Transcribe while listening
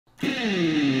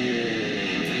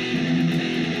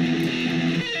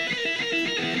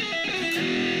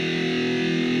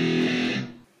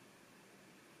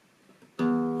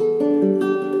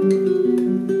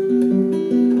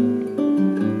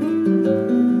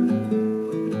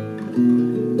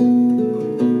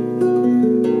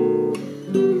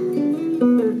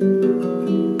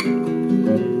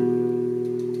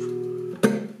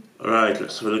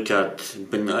Let's have a look at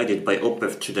Benighted by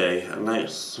Opeth today. A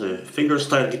nice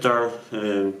fingerstyle guitar,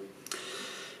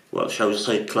 well, shall we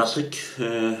say classic.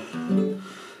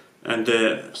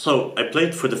 So I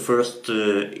played for the first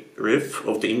riff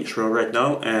of the intro right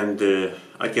now, and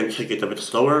I can take it a bit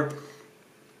slower.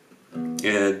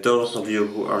 Those of you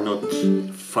who are not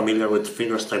familiar with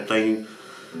fingerstyle playing,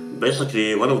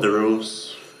 basically one of the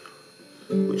rules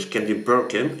which can be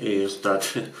broken is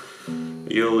that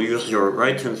you use your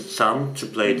right hand thumb to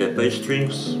play the bass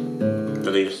strings,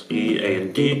 that is E, A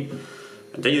and D,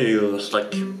 and then you use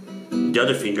like the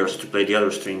other fingers to play the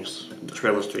other strings, the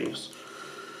treble strings.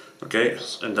 Okay,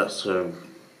 and that's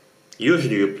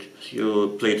usually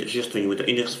you play the G string with the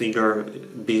index finger,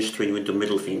 B string with the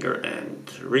middle finger, and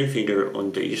ring finger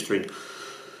on the E string.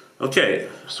 Okay,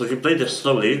 so if you play this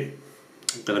slowly,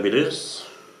 it's gonna be this.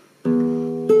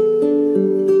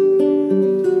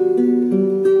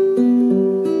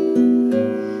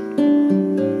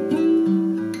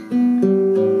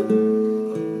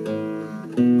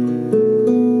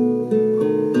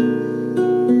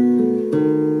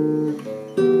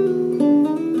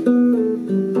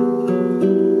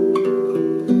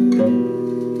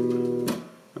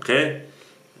 Okay,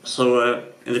 so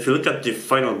and if you look at the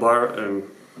final bar,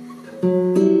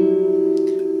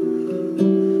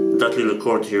 that little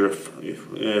chord here,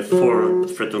 4th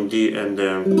fret on D and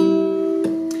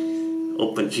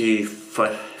open G,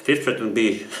 5th fret on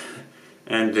B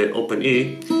and open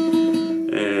E,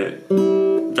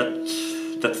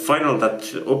 that final,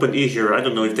 that open E here, I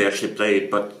don't know if they actually play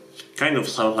it, but kind of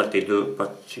sounds like they do,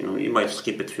 but you know, you might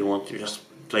skip it if you want. You just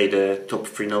play the top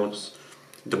 3 notes,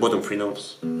 the bottom 3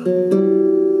 notes,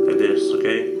 like this,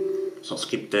 okay? So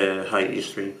skip the high E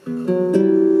string.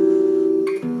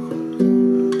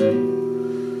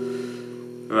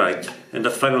 Right, and the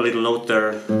final little note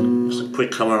there is a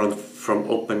quick hammer on from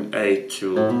open A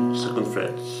to 2nd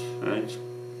fret, right?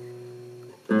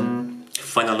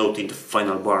 Final note in the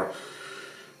final bar.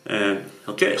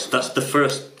 Okay, so that's the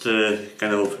first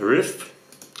kind of riff.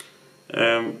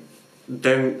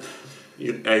 Then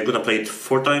you're gonna play it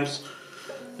 4 times.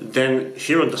 Then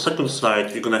here on the second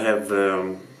slide you're gonna have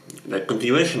the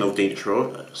continuation of the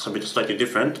intro, it's a bit slightly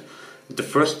different. The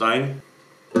first line,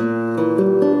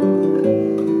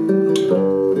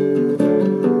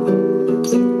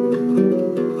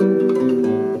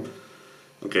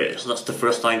 okay, so that's the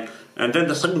first line, and then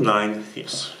the second line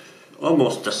is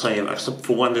almost the same except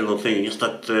for one little thing, is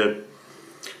that the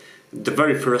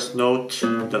very first note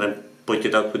that I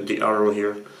pointed out with the arrow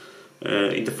here,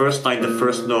 in the first line the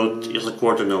first note is a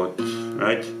quarter note,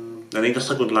 right? And in the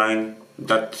second line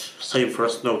that same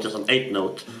first note is an 8th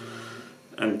note,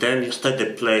 and then instead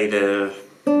they play the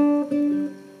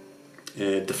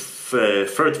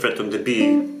 3rd fret on the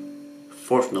B,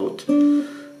 4th note,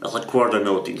 as a quarter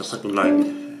note in the second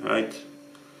line, right?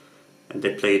 And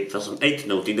they play it as an 8th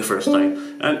note in the first line.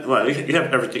 And well, you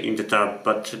have everything in the tab,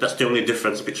 but that's the only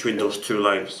difference between those 2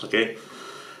 lines, okay?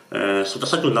 So the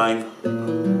second line,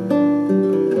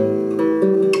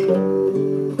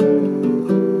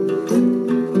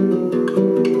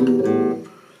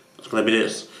 it's gonna be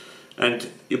this. And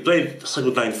you play the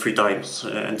second line 3 times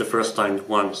and the first line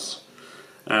once.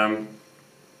 And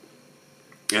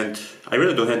I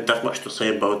really don't have that much to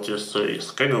say about this.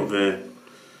 It's kind of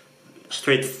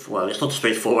well, it's not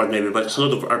straightforward maybe, but it's a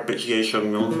lot of arpeggiation,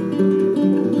 you know,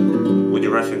 with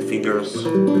your right hand fingers.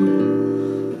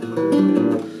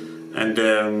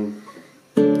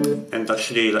 And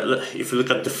actually, if you look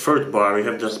at the 3rd bar, you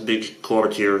have this big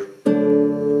chord here.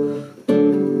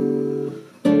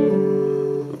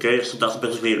 Okay, so that's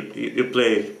basically, you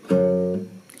play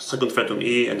 2nd fret on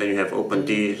E, and then you have open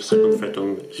D, 2nd fret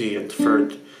on G, and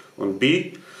 3rd on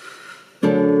B.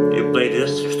 You play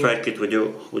this, you strike it with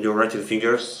your right hand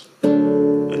fingers,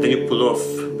 and then you pull off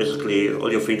basically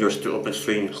all your fingers to open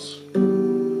strings.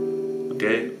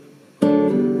 Okay?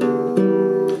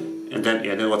 And then,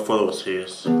 yeah, then what follows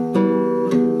is,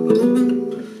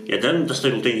 yeah, then the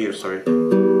little thing here, sorry.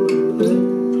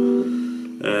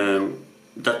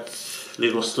 That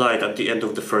little slide at the end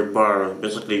of the 3rd bar,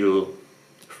 basically you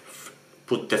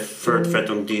put the 3rd fret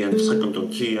on D and 2nd on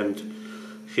G and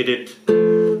hit it,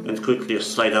 and quickly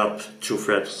slide up 2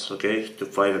 frets, okay, to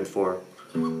 5 and 4.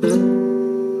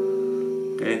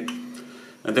 Okay,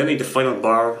 And then in the final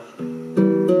bar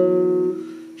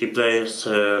he plays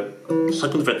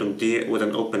second fret on D with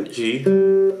an open G,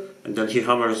 and then he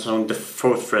hammers on the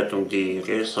fourth fret on D.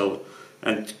 Okay, so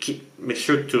and make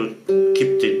sure to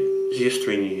keep the G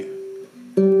string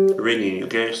ringing.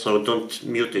 Okay, so don't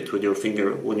mute it with your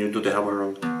finger when you do the hammer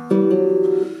on,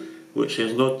 which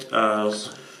is not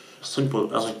as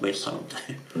simple as it may sound.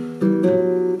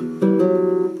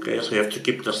 Okay, so you have to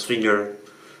keep this finger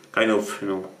kind of, you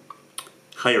know,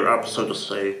 higher up, so to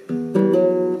say,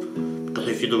 because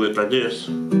if you do it like this,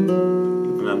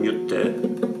 you're gonna mute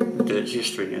the G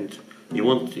string and you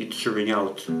want it to ring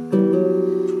out.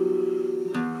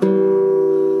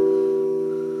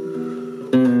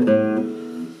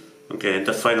 Okay, and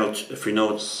the final three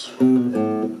notes.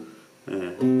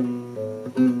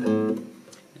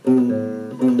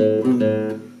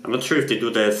 I'm not sure if they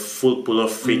do the full pull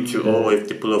off 3-2 or if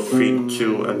they pull off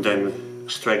 3-2 and then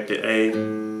strike the A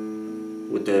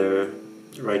with the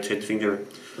right hand finger.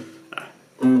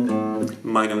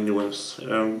 Minor nuance.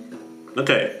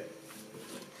 Okay,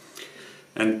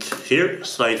 and here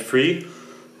slide 3,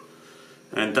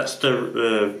 and that's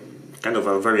the kind of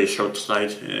a very short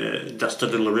slide. That's the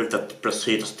little riff that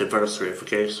precedes the verse riff.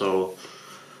 Okay, so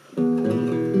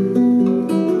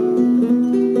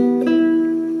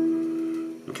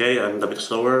okay, and a bit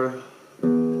slower.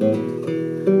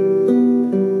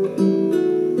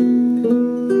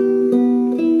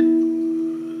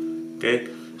 Okay,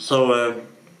 so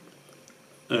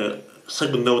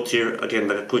second note here, again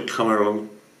like a quick hammer on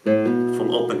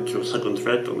from open to second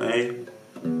fret on A,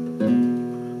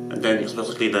 and then it's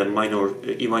basically the minor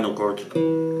E minor chord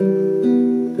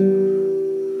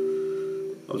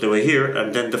all the way here,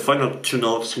 and then the final two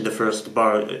notes in the first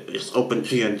bar is open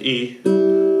G and E,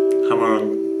 hammer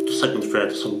on the second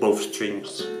fret on both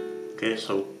strings. Okay,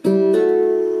 so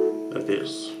like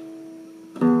this.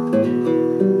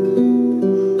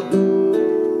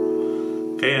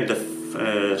 Okay, and the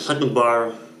second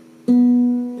bar,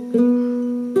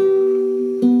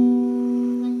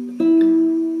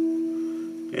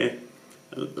 okay,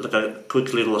 like a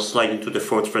quick little slide into the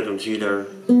fourth fret on G there,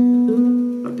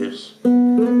 like this.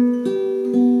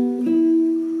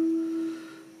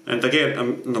 And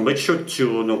again, make sure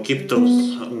to keep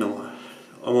those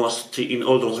almost in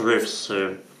all those riffs,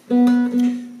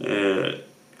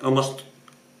 almost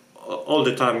all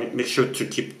the time. Make sure to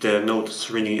keep the notes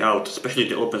ringing out, especially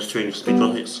the open strings,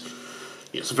 because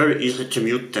it's very easy to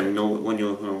mute them, when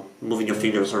you're moving your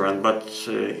fingers around. But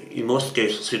in most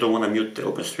cases, you don't want to mute the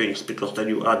open strings, because then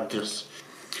you add this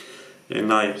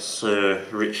nice,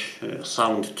 rich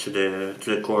sound to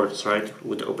the chords, right,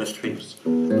 with the open strings.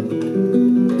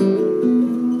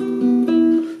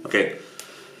 Okay.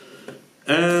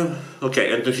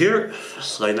 Okay, and here,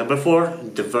 slide number 4,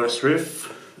 the verse riff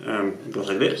goes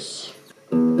like this.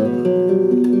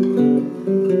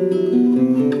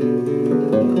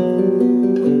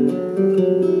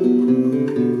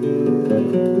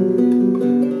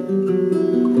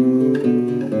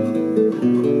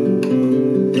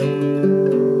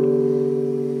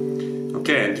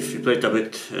 Okay, and if you play it a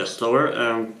bit slower,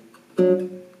 and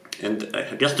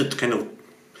I guess the kind of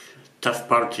tough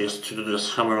part is to do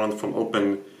this hammer on from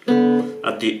open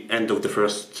at the end of the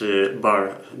first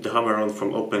bar, the hammer on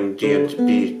from open D and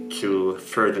B to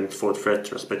third and fourth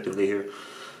fret respectively here.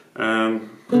 Well,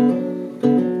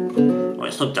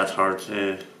 it's not that hard,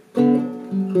 and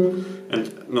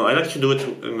no, I like to do it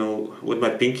with my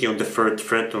pinky on the fourth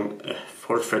fret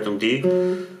on D,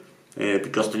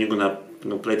 because then you're gonna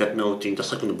play that note in the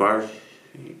second bar,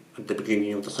 at the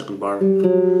beginning of the second bar.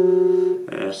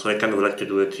 So I kind of like to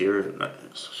do it here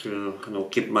to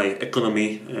keep my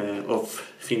economy of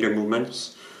finger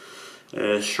movements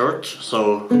short.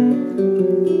 So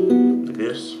like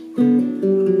this.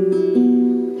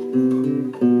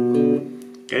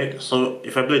 Okay, so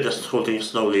if I play this whole thing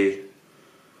slowly.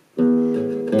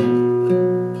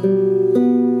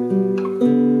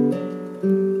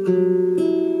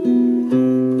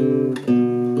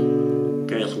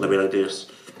 Okay, it's gonna be like this.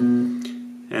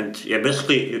 And yeah,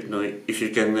 basically, if you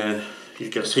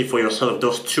can see for yourself,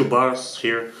 those two bars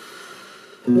here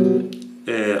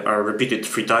are repeated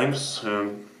 3 times,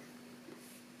 and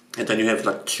then you have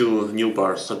like 2 new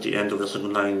bars at the end of the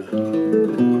second line.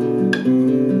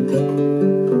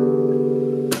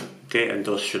 Okay, and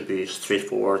those should be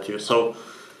straightforward here. So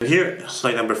here,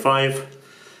 slide number 5,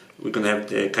 we're gonna have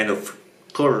the kind of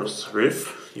chorus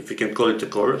riff, if you can call it a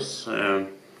chorus.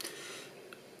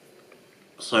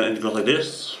 So it goes like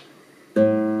this.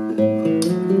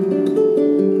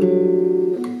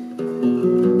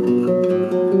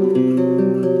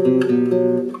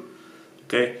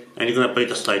 Okay, and you're gonna play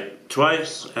the slide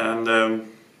twice, and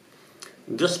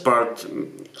This part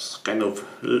is kind of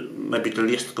maybe the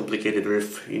least complicated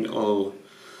riff in all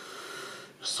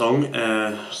song,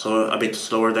 so a bit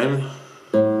slower then.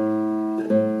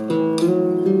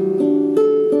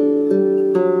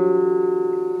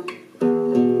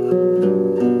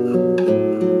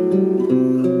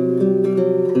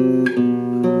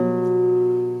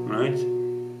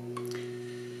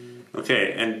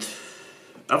 Okay, and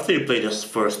after you play this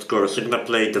first chorus, you're gonna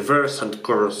play the verse and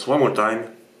chorus one more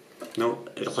time. No,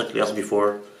 exactly as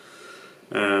before.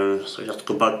 So just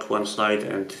go back one slide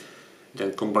and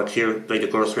then come back here, play the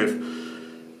chorus riff.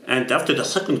 And after the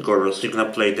second chorus, you're gonna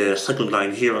play the second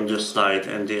line here on this slide,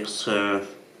 and it's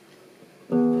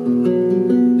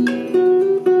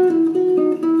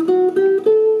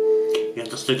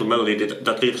this little melody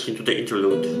that leads into the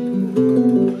interlude,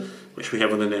 which we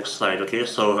have on the next slide. Okay,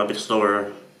 so a bit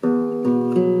slower.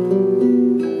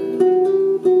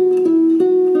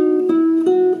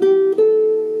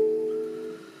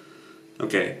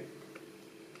 Okay,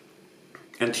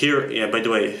 and here, yeah, by the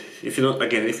way, if you're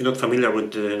not familiar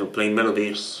with playing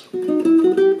melodies,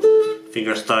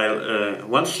 fingerstyle,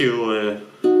 once you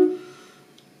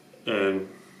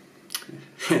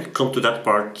come to that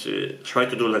part, try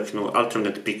to do like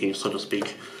alternate picking, so to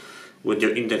speak, with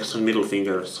your index and middle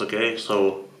fingers. Okay,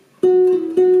 so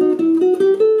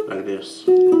like this.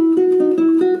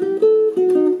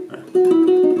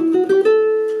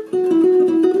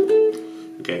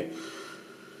 Okay,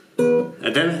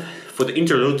 and then for the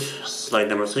interlude, slide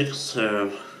number 6,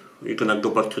 we're gonna go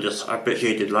back to this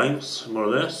arpeggiated lines, more or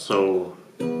less. So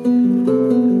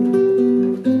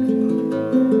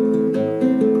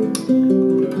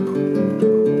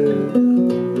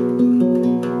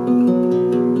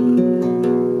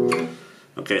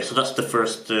okay, so that's the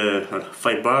first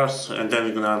 5 bars, and then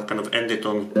we're gonna kind of end it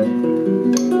on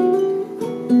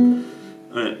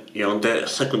on the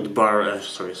second bar.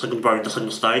 Second bar in the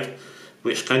second slide,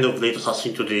 which kind of leads us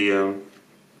into the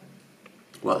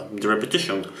the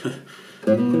repetition.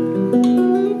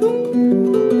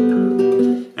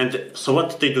 And so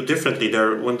what they do differently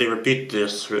there when they repeat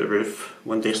this riff,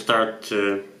 when they start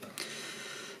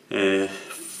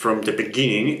from the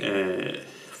beginning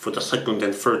for the second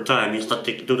and third time, is that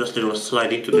they do this little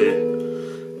slide into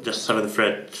the 7th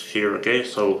fret here. Okay,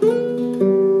 so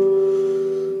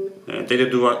they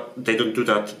don't do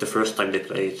that the first time they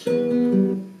play it,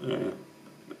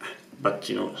 but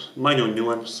minor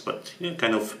nuance, but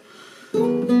kind of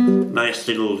nice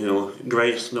little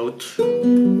grace note.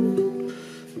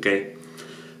 Okay,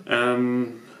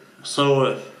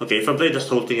 so okay, if I play this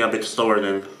whole thing a bit slower,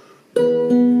 then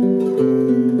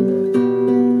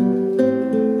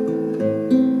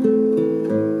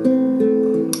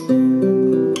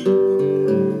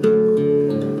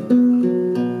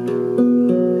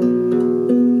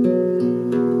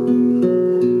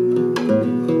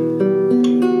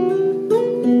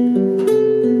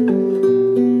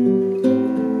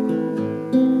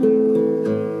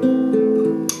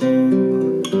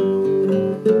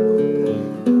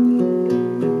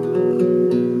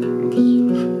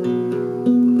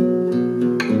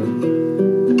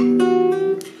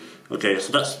okay,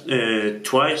 so that's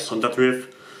twice on that riff,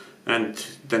 and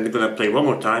then they're gonna play one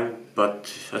more time,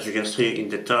 but as you can see in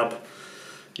the tab,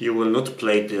 you will not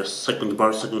play the second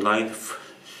bar, second line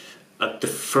at the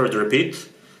third repeat.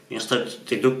 Instead,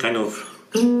 they do kind of,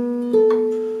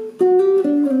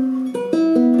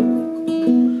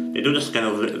 they do this kind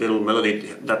of little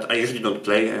melody that I usually don't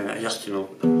play. I just do.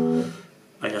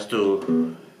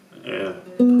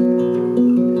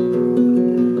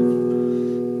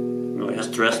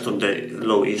 Rest on the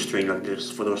low E string like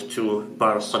this for those 2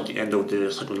 bars at the end of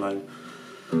the second line.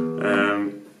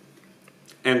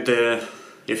 And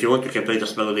if you want, you can play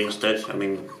this melody instead. I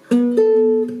mean,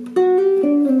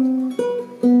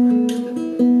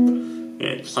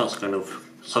 yeah, it sounds kind of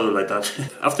solo like that.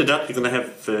 After that, we're gonna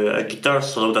have a guitar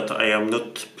solo that I am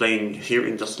not playing here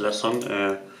in this lesson,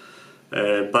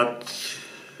 but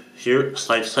here,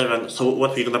 slide 7. So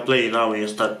what we're gonna play now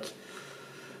is that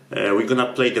we're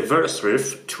gonna play the verse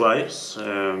riff twice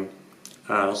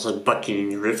as a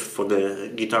backing riff for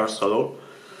the guitar solo.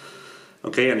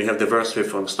 Okay, and you have the verse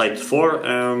riff on slide 4,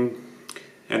 and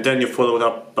then you follow it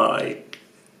up by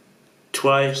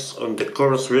twice on the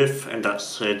chorus riff, and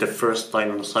that's the first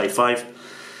line on slide 5.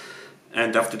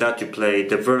 And after that you play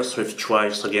the verse riff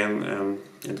twice again,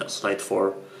 and that's slide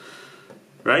 4.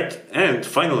 Right, and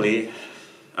finally,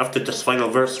 after this final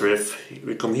verse riff,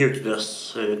 we come here to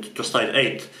this to slide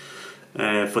 8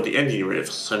 for the ending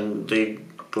riffs, and they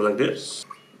go like this.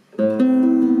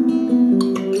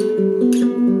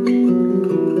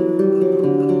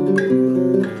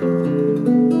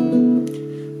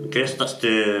 Okay, so that's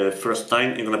the first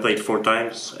time. I'm gonna play it 4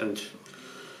 times and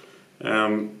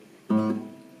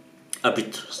a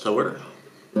bit slower.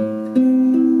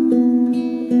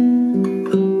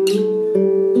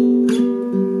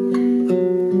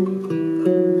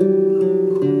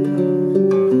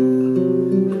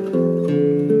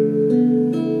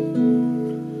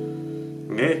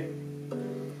 Okay,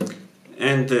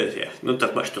 and yeah, not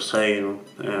that much to say, you know.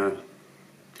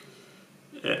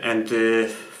 And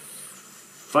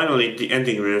finally, the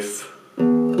ending riff.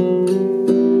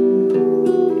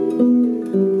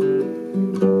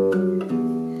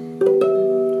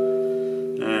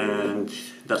 And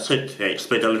that's it. Yeah, it's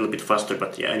played a little bit faster,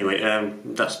 but yeah, anyway,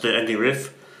 that's the ending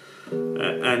riff.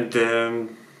 And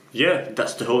yeah,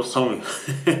 that's the whole song.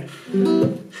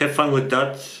 Have fun with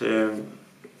that.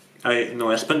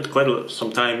 I spent quite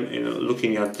some time, you know,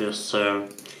 looking at this song.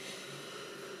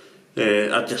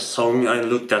 I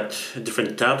looked at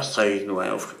different tabs. I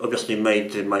obviously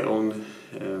made my own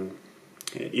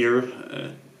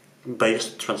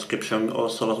ear-based transcription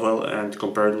also as well, and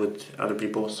compared with other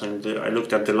people's. And I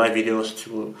looked at the live videos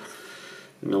to,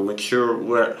 you know, make sure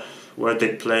where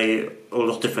they play all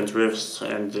those different riffs.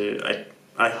 And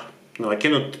I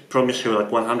cannot promise you like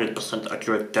 100%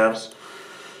 accurate tabs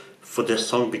for this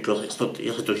song because it's not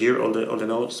easy to hear all the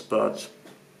notes, but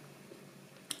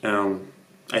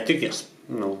I think it's,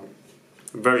 you know,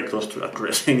 very close to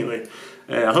accurate anyway.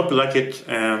 I hope you like it.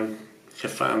 Have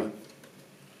fun.